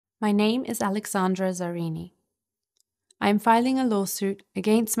My name is Alexandra Zarini. I am filing a lawsuit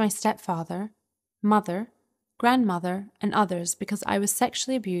against my stepfather, mother, grandmother, and others because I was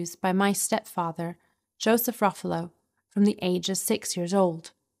sexually abused by my stepfather, Joseph Ruffalo, from the age of 6 years old.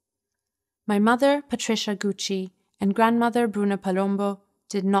 My mother, Patricia Gucci, and grandmother, Bruna Palombo,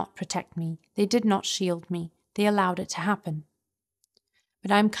 did not protect me. They did not shield me. They allowed it to happen. But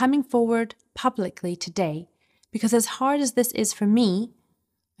I am coming forward publicly today because as hard as this is for me,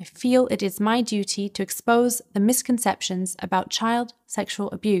 I feel it is my duty to expose the misconceptions about child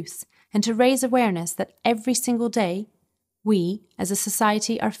sexual abuse and to raise awareness that every single day, we, as a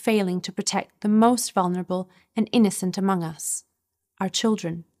society, are failing to protect the most vulnerable and innocent among us, our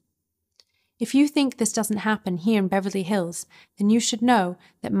children. If you think this doesn't happen here in Beverly Hills, then you should know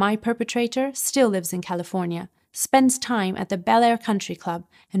that my perpetrator still lives in California, spends time at the Bel Air Country Club,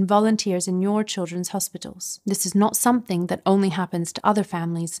 and volunteers in your children's hospitals. This is not something that only happens to other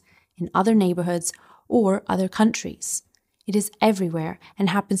families in other neighborhoods or other countries. It is everywhere and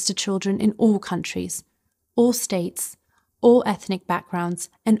happens to children in all countries, all states, all ethnic backgrounds,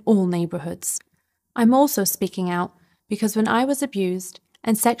 and all neighborhoods. I'm also speaking out because when I was abused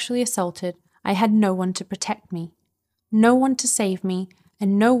and sexually assaulted, I had no one to protect me, no one to save me,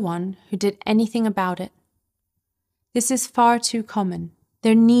 and no one who did anything about it. This is far too common.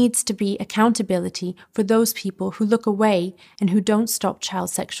 There needs to be accountability for those people who look away and who don't stop child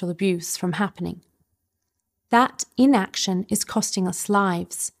sexual abuse from happening. That inaction is costing us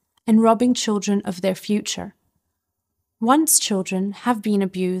lives and robbing children of their future. Once children have been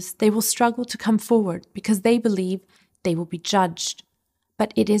abused, they will struggle to come forward because they believe they will be judged.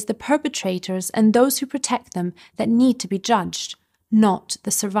 But it is the perpetrators and those who protect them that need to be judged, not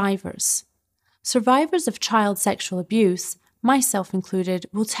the survivors. Survivors of child sexual abuse, myself included,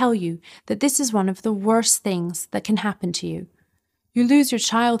 will tell you that this is one of the worst things that can happen to you. You lose your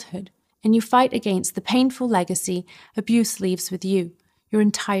childhood, and you fight against the painful legacy abuse leaves with you your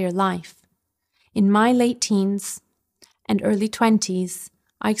entire life. In my late teens and early 20s,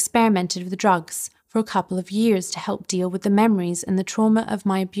 I experimented with drugs for a couple of years to help deal with the memories and the trauma of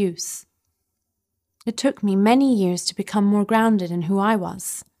my abuse. It took me many years to become more grounded in who I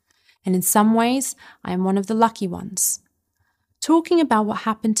was. And in some ways, I am one of the lucky ones. Talking about what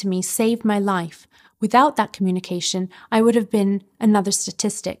happened to me saved my life. Without that communication, I would have been another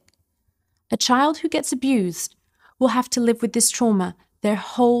statistic. A child who gets abused will have to live with this trauma their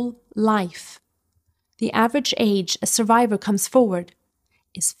whole life. The average age a survivor comes forward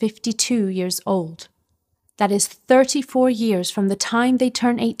is 52 years old. That is 34 years from the time they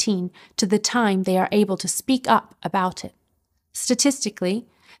turn 18 to the time they are able to speak up about it. Statistically,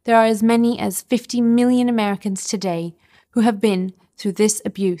 there are as many as 50 million Americans today who have been through this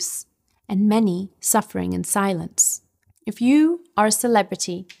abuse, and many suffering in silence. If you are a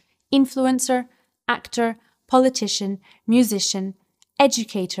celebrity, influencer, actor, politician, musician,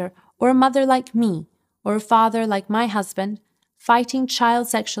 educator, or a mother like me, or a father like my husband, fighting child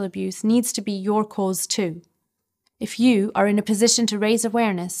sexual abuse needs to be your cause too. If you are in a position to raise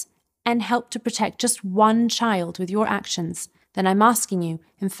awareness and help to protect just one child with your actions, then I'm asking you,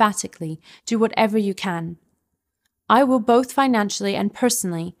 emphatically, do whatever you can. I will both financially and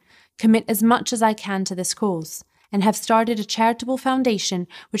personally commit as much as I can to this cause, and have started a charitable foundation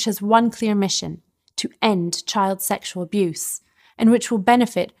which has one clear mission: to end child sexual abuse, and which will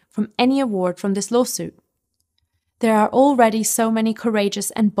benefit from any award from this lawsuit. There are already so many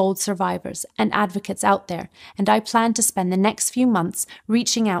courageous and bold survivors and advocates out there, and I plan to spend the next few months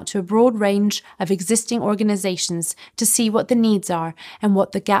reaching out to a broad range of existing organizations to see what the needs are and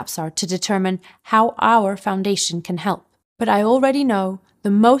what the gaps are to determine how our foundation can help. But I already know the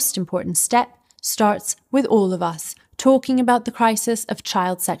most important step starts with all of us talking about the crisis of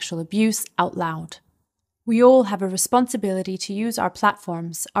child sexual abuse out loud. We all have a responsibility to use our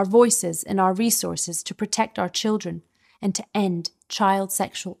platforms, our voices, and our resources to protect our children and to end child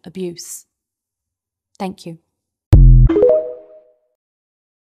sexual abuse. Thank you.